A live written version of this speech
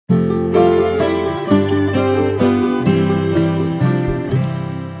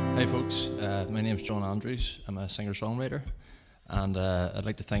a singer-songwriter, and I'd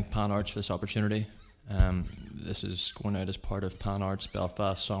like to thank Panarts for this opportunity. This is going out as part of Panarts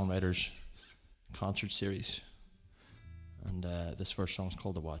Belfast Songwriters concert series, and this first song is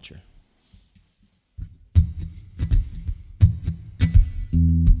called The Watcher.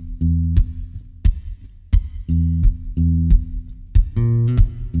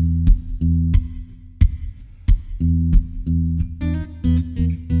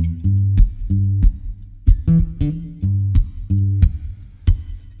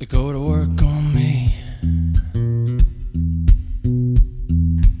 They go to work on me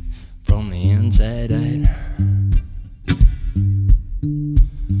from the inside out.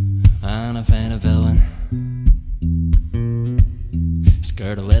 I'm a fan of villain,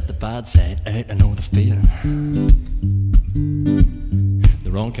 scared to let the bad side out. I know the feeling. The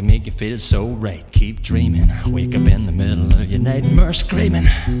wrong can make you feel so right. Keep dreaming, wake up in the middle of your nightmare screaming.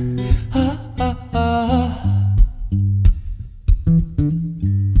 Ah, ah, ah.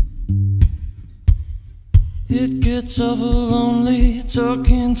 It gets awful lonely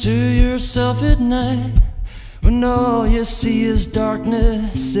talking to yourself at night, when all you see is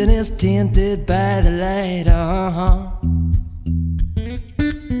darkness and it's tainted by the light.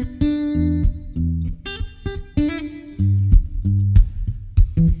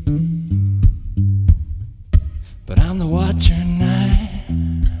 But I'm the watcher tonight.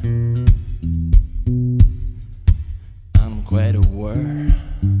 I'm quite aware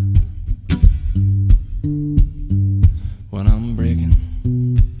when I'm breaking.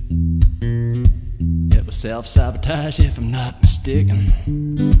 It was self-sabotage if I'm not mistaken.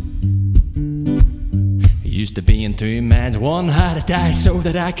 I used to be in two minds, one had to die so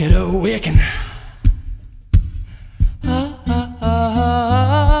that I could awaken. Ah, ah, ah,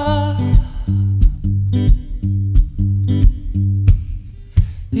 ah.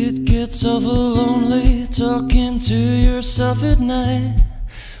 It gets awful lonely talking to yourself at night,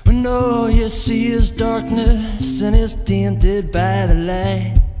 when all you see is darkness and it's tainted by the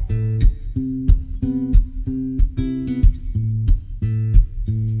light.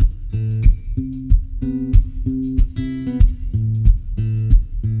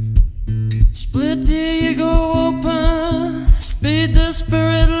 Split the ego open, speed the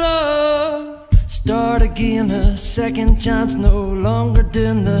spirit love. Start again, a second chance, no longer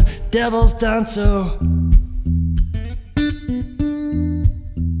doing the devil's dance. So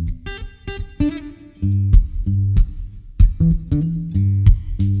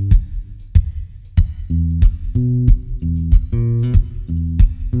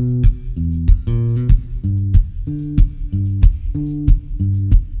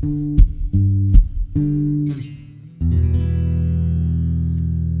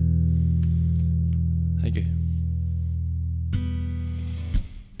thank you.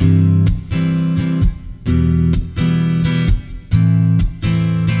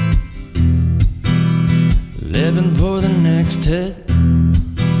 Living for the next hit,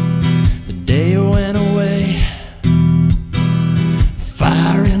 the day you went away.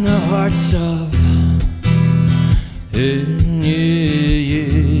 Fire in the hearts of you.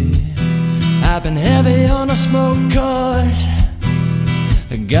 I've been heavy on the smoke 'cause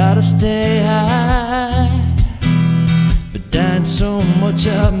I gotta stay high, but dying so much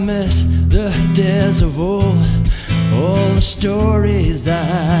I miss the days of old, all the stories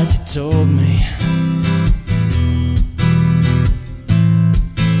that you told me.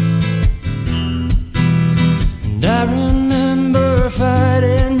 And I remember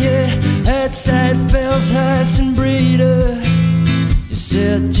fighting you outside Phil's house in Breda. You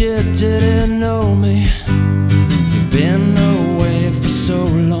said you didn't know me, you've been away for so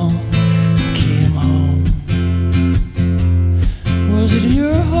long. Came home, was it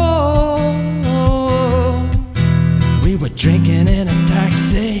your home? We were drinking in a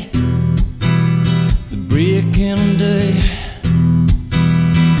taxi, the breaking day,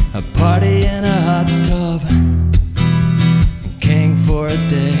 a party in a hot tub, and king for a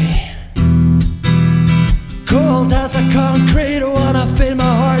day. Cold as a concrete, wanna feel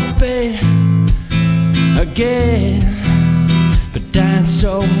my heartbeat again, but dying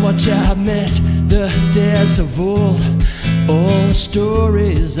so much I miss the days of old, all the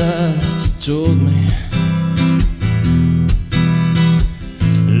stories that you told me.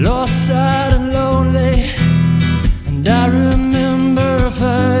 Lost, sad and lonely, and I remember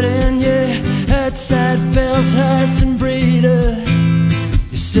fighting you outside Phil's house in Breda.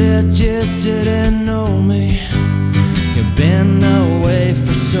 You said you didn't know me, you've been away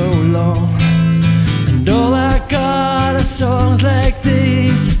for so long. And all I got are songs like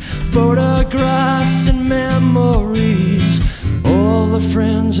these, photographs and memories, all the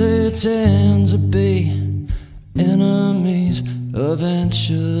friends it tends to be enemies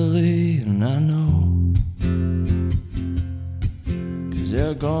eventually, and I know, 'cause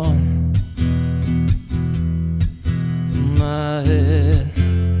they're gone in my head.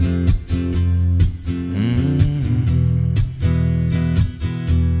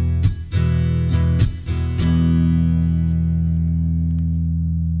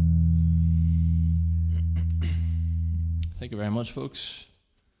 Thank you very much, folks.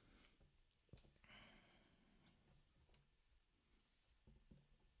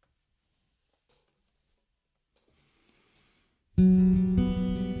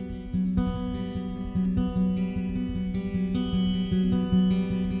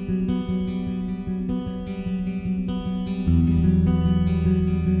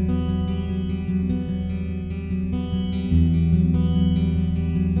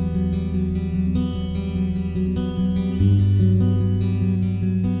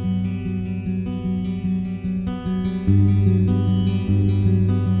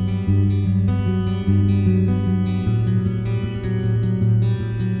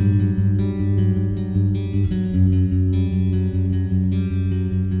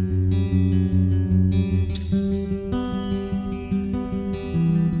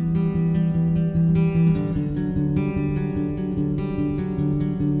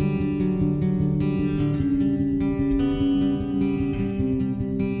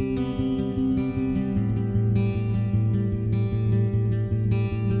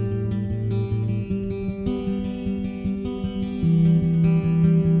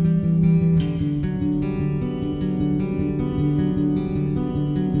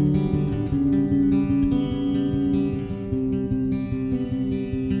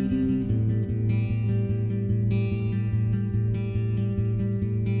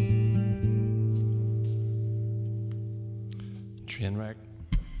 Train wreck.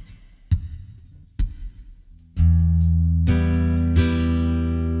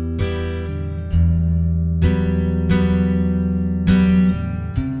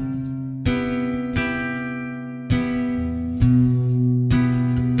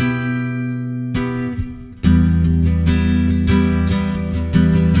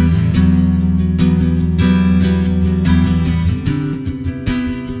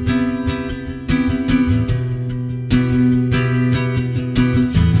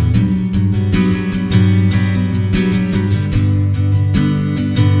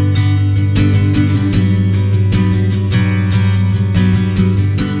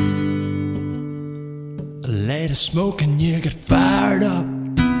 Smoking, you get fired up.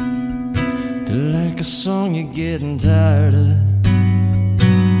 They're like a song you're getting tired of,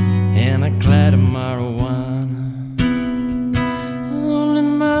 and a cloud of marijuana. Only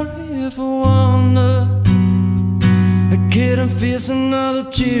marry if I wanna. A kid and face another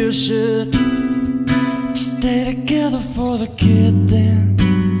tear shed. Stay together for the kid then.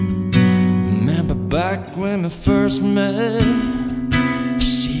 Remember back when we first met.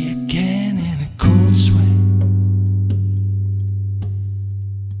 See you again in a cold sweat.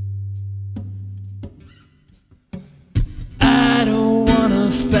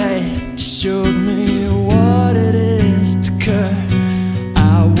 Showed me what it is to care.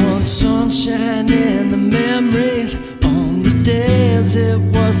 I want sunshine in the memories, on the days it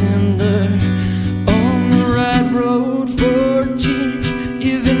wasn't there. On the right road for change,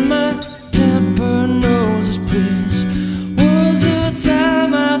 even my temper knows its place. Was a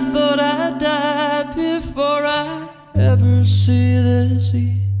time I thought I'd die before I ever see this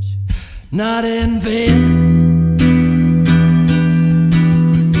age. Not in vain.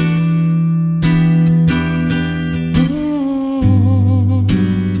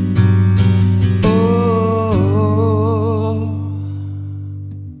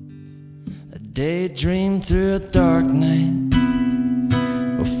 Daydream through a dark night,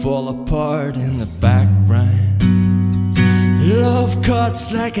 or fall apart in the background. Love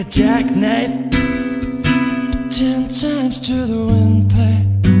cuts like a jackknife, 10 times to the windpipe.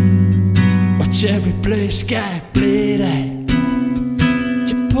 Watch every blue sky bleed out.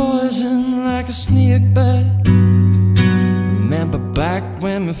 You're poison like a snake bite. Remember back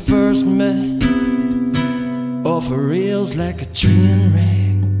when we first met, off the rails like a train wreck.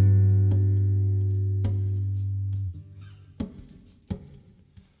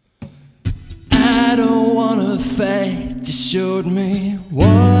 I don't wanna fight, just showed me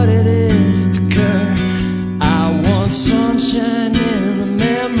what it is to care. I want sunshine in the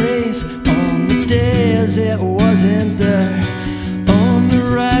memories, on the days it wasn't there. On the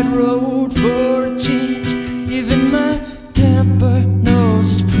right road for a change, even my temper knows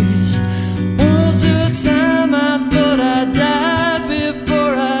its place. Was a time I thought I'd die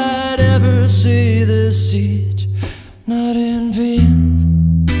before I'd ever see the siege.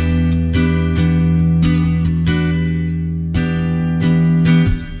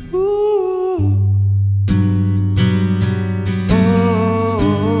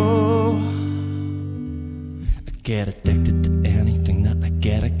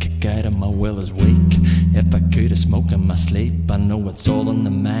 smoke in my sleep. I know it's all in the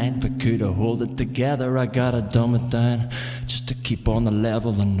mind, but could I hold it together? I gotta dumb it down just to keep on the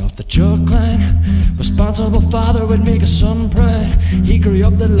level and off the chalk line. Responsible father would make a son proud. He grew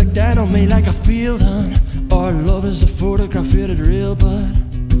up to look down on me like a field hand. Our love is a photograph faded real bad.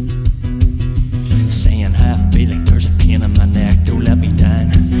 Saying how I feel like there's a pain in my neck. Don't let me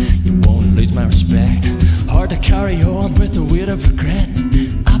down, you won't lose my respect. Hard to carry on with the weight of regret.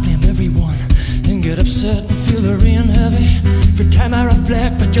 I blame everyone and get upset and feel the rain heavy. Every time I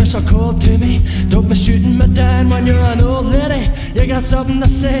reflect, but you're so cold to me. Don't be shooting me down when you're an old lady. You got something to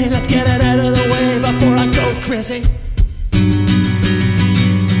say, let's get it out of the way before I go crazy.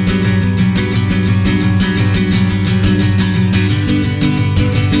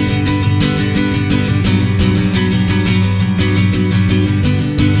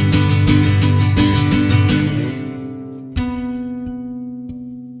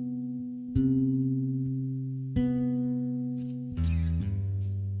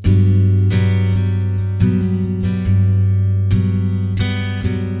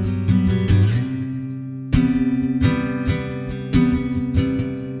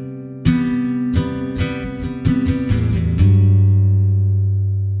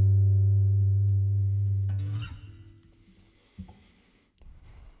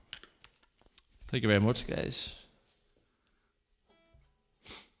 Thank you very much, guys.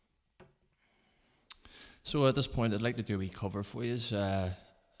 So at this point, I'd like to do a wee cover for you. A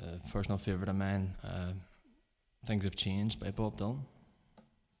personal favourite of mine, Things Have Changed by Bob Dylan.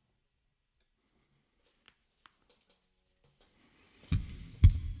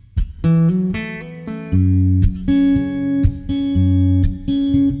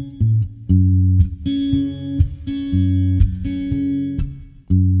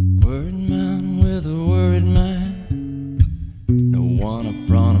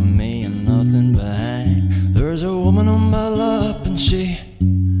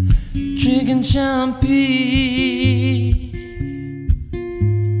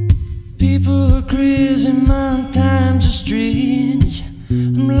 People are crazy, man, times are strange.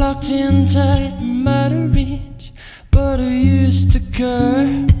 I'm locked in tight, I'm out of reach, but I used to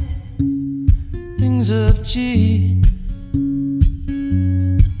care. Things have changed.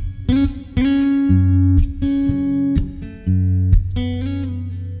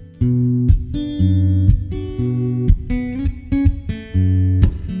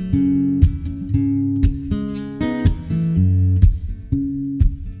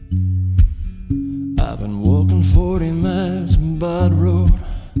 I've been walking 40 miles on bad road.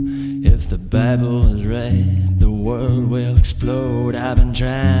 If the Bible is right, the world will explode. I've been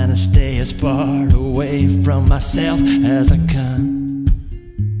trying to stay as far away from myself as I can.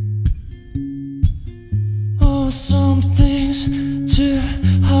 Oh, some things too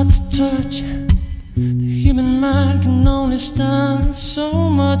hard to touch. The human mind can only stand so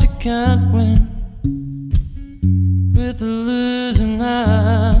much. It can't win with a losing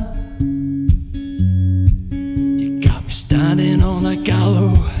hand. Standing on a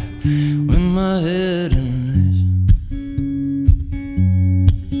gallows with my head in this.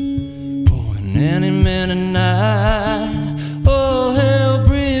 Oh, and any minute now, oh, hell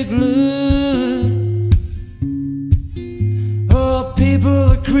break loose. Oh,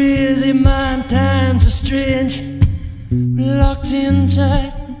 people are crazy, man, times are strange. We're locked in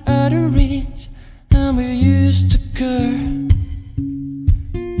tight and out of reach, and we used to care.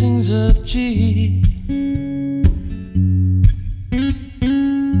 Things have changed.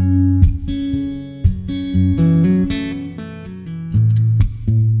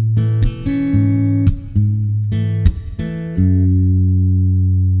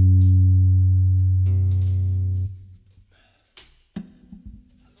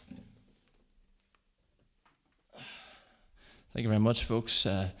 Thank you very much, folks.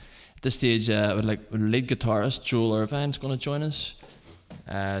 At this stage, lead guitarist Joel Irvine's going to join us.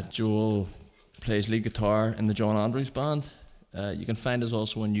 Joel plays lead guitar in the John Andrews Band. You can find us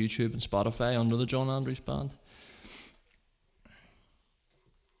also on YouTube and Spotify under the John Andrews Band.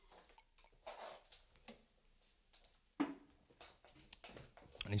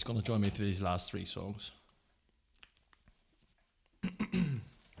 And he's going to join me for these last 3 songs.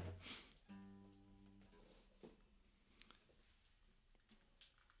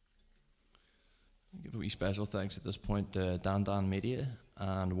 Give a wee special thanks at this point to Dan Media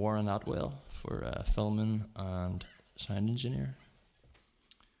and Warren Atwell for filming and sound engineer.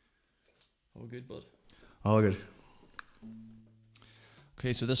 All good, bud? All good.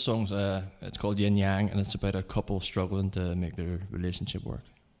 Okay, so this song's it's called Yin Yang, and it's about a couple struggling to make their relationship work.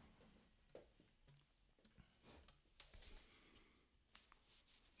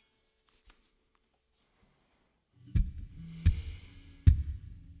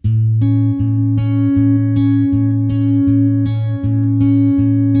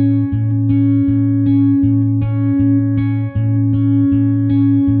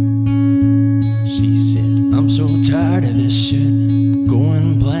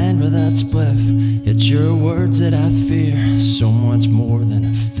 that spliff. It's your words that I fear, so much more than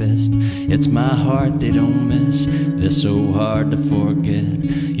a fist. It's my heart they don't miss, they're so hard to forget.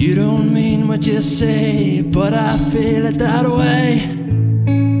 You don't mean what you say, but I feel it that way.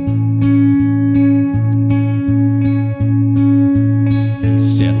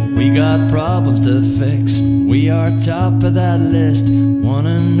 We got problems to fix, we are top of that list.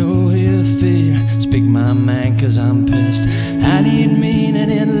 Wanna know how you feel, speak my mind cause I'm pissed. I need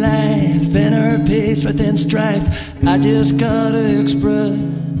meaning in life, inner peace within strife. I just gotta express.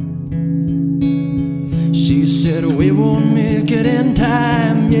 She said we won't make it in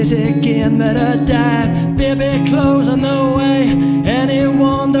time, yes again but a dime. Baby clothes on the way, any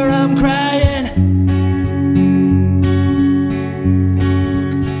wonder I'm crying.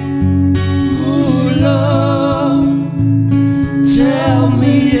 Tell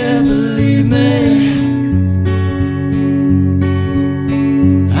me you believe me.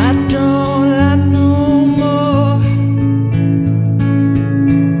 I don't like no more.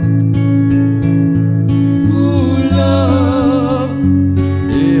 Ooh, love,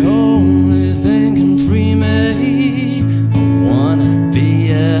 the only thing can free me. I wanna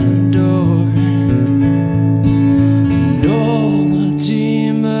be adored, and all my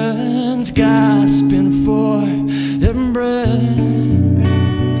demons gasping for them breath.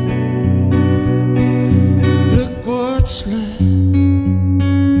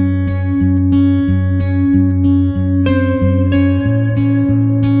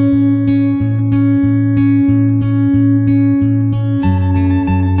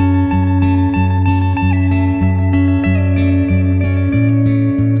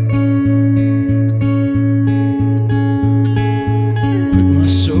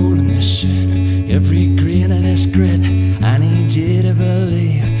 Every grain of this grit, I need you to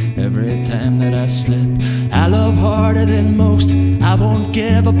believe. Every time that I slip, I love harder than most. I won't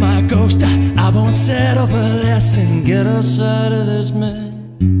give up my ghost, I won't settle for less, and get us out of this mess.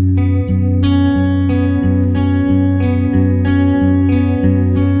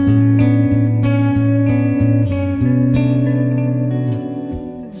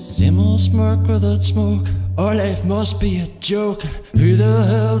 Same old smirk without smoke, our life must be a joke. Who the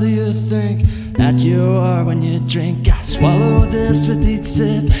hell do you think that you are when you drink? I swallow this with each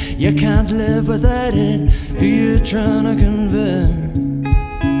sip, you can't live without it. Who you trying to convince?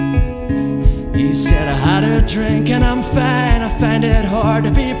 He said I had a drink and I'm fine. I find it hard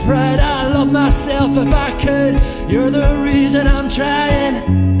to be proud. I love myself if I could. You're the reason I'm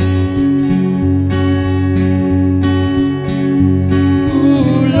trying.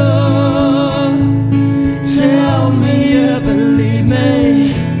 Tell me you believe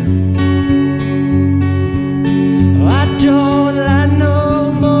me. I don't like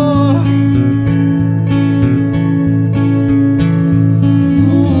no more.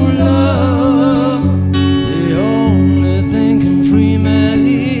 Ooh, love, the only thing can free me.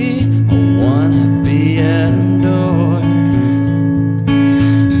 I wanna be adored,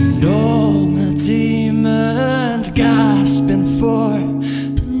 and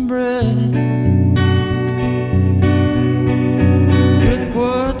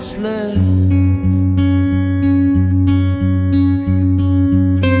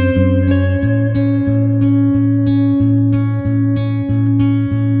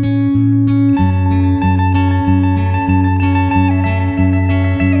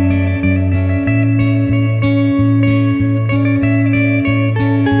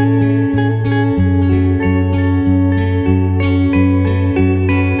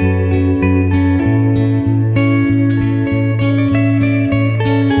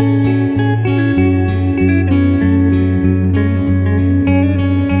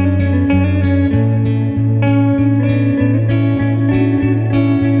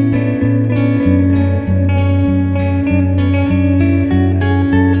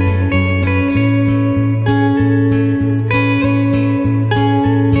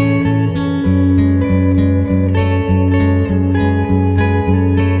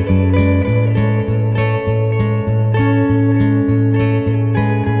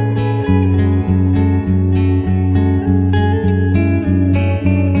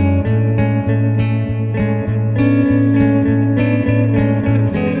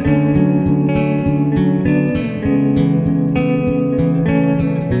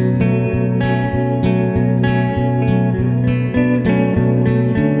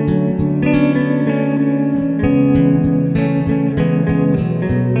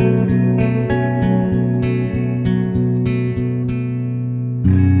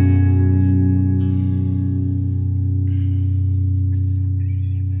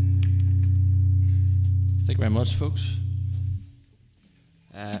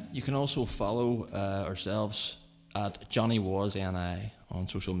You can also follow ourselves at Johnny Was NI on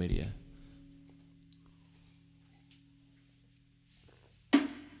social media.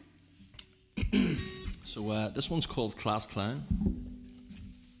 So this one's called Class Clown.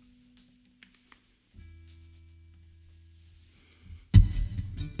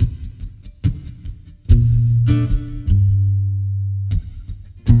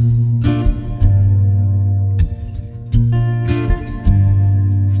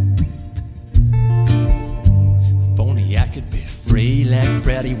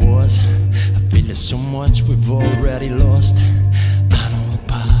 Freddie was. I feel there's so much we've already lost. I know the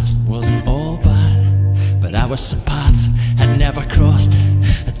past wasn't all bad, but I was some paths I'd never crossed.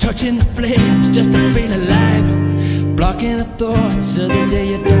 Touching the flames just to feel alive, blocking the thoughts of the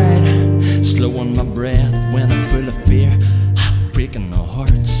day you died, slowing my breath when I'm full of fear, breaking the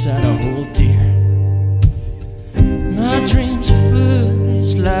hearts that I hold dear. My dreams are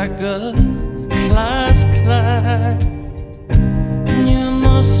foolish like a class clown.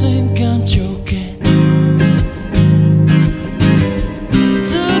 Think I'm joking. The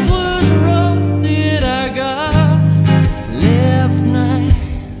blues are all that I got left night.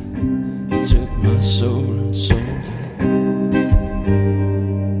 Took my soul and sold it.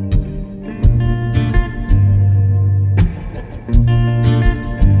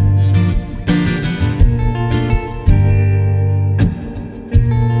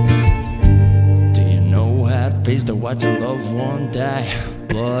 Do you know how it feels to watch a loved one die?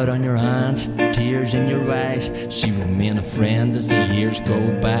 Blood on your hands, tears in your eyes. She remain a friend as the years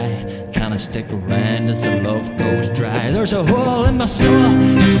go by. Can I stick around as the love goes dry? There's a hole in my soul,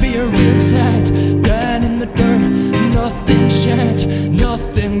 fear resides. Down in the dirt, nothing shines,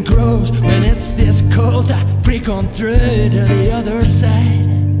 nothing grows. When it's this cold, I break on through to the other side.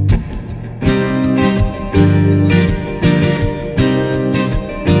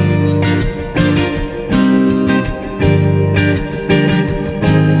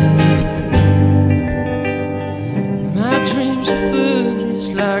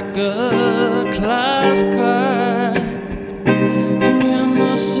 Like a class clown, and you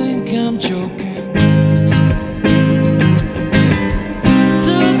must think I'm joking.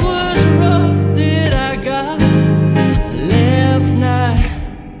 The blues are all that I got left night.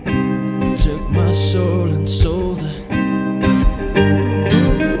 Took my soul and sold it.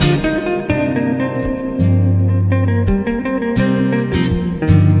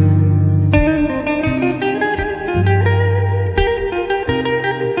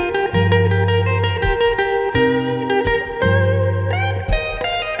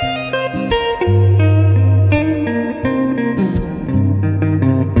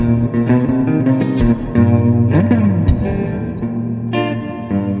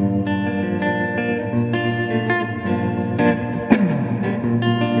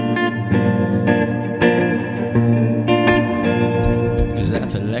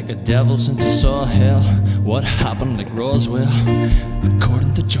 Devil since I saw hell. What happened like Roswell,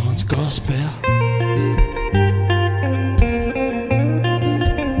 according to John's gospel.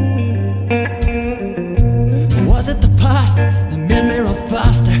 Was it the past that made me run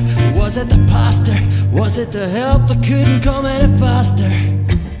faster? Was it the pastor? Was it the help that couldn't come any faster?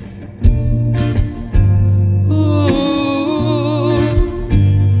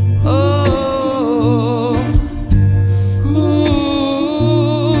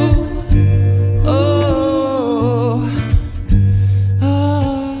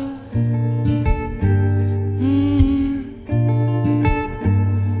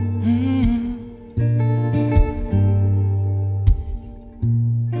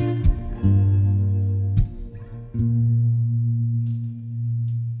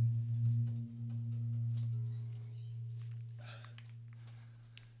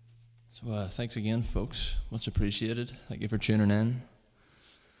 So thanks again, folks. Much appreciated. Thank you for tuning in.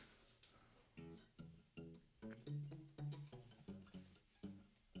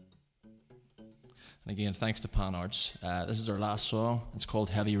 And again, thanks to Panarts. This is our last song. It's called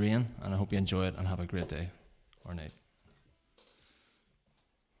Heavy Rain, and I hope you enjoy it and have a great day or night.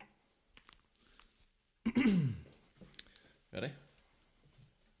 Ready?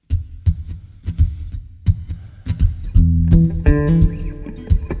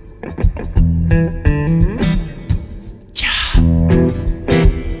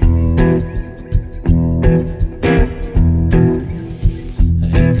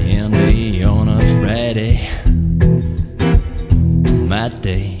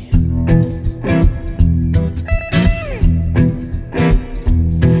 Day.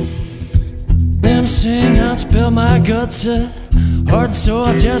 Them sing and spill my guts, heart so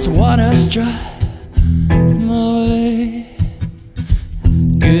I just wanna strut my way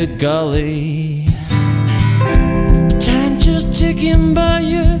good golly. Time just ticking by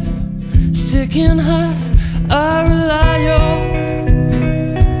you, sticking high, I rely on.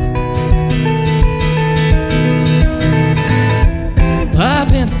 I've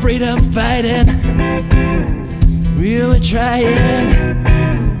been freedom fighting, really trying.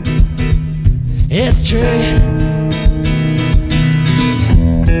 It's true.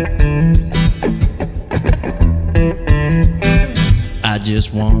 I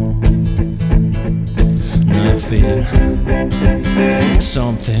just want to feel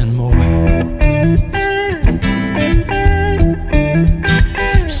something more.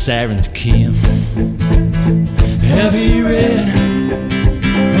 Sirens came, heavy red,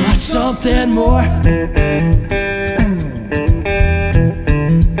 or something more.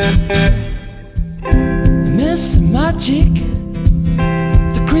 Miss the magic,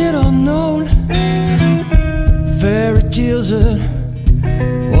 the great unknown, fairy tales of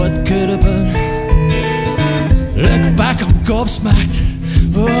what could have been. Look back, I'm gobsmacked.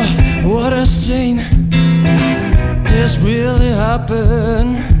 Oh, what a scene. This really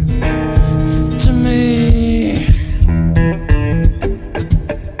happened to me.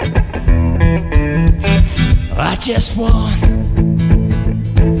 I just want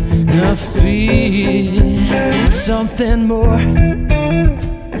to feel something more.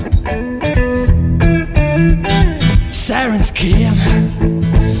 Sirens came,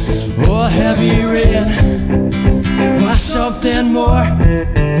 or heavy rain, or something more.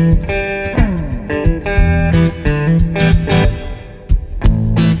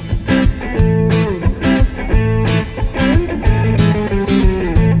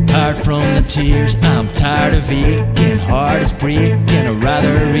 Tired from the tears, I'm tired of aching, heart is breaking, I'd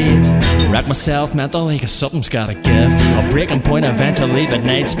rather read. Wreck myself mentally, cause something's gotta give. A breaking point eventually, but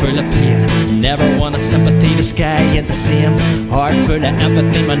nights full of pain. Never wanted sympathy, the sky ain't the same. Heart full of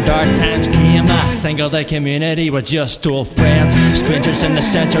empathy when dark times came. I singled the community with just old friends. Strangers in the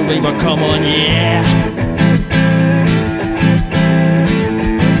century were come on, yeah.